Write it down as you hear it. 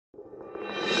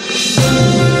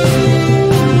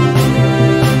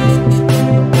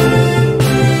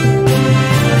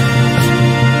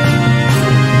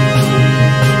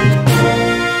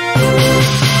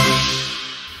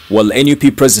Well,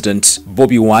 NUP President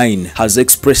Bobi Wine has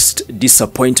expressed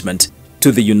disappointment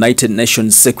to the United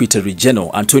Nations Secretary General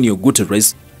Antonio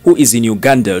Guterres, who is in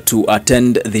Uganda to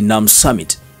attend the NAM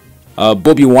summit.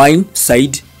 Bobi Wine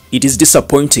said it is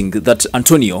disappointing that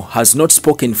Antonio has not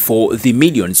spoken for the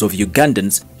millions of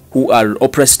Ugandans who are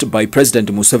oppressed by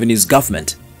President Museveni's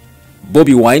government.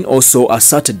 Bobi Wine also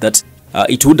asserted that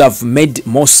it would have made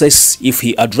more sense if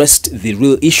he addressed the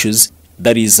real issues,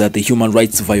 that is the human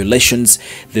rights violations,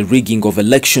 the rigging of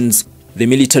elections, the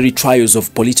military trials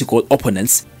of political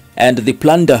opponents, and the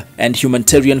plunder and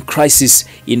humanitarian crisis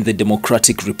in the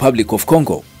Democratic Republic of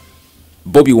Congo.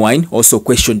 Bobi Wine also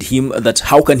questioned him that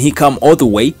how can he come all the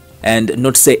way and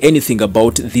not say anything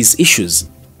about these issues.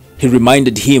 He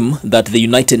reminded him that the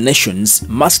United Nations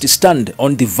must stand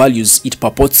on the values it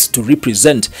purports to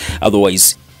represent,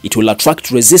 otherwise it will attract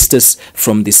resistance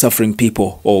from the suffering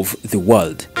people of the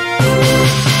world.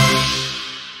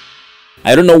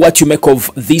 I don't know what you make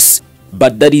of this,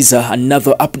 but that is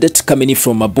another update coming in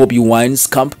from Bobi Wine's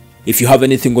camp. If you have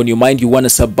anything on your mind you want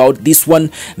us about this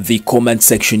one, the comment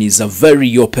section is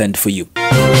very open for you.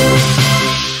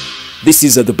 This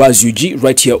is the Buzz UG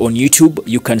right here on YouTube.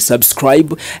 You can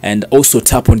subscribe and also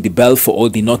tap on the bell for all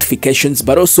the notifications,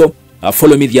 but also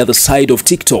follow me the other side of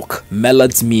TikTok,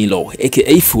 Melads Milo,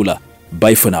 aka Fula.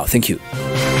 Bye for now. Thank you.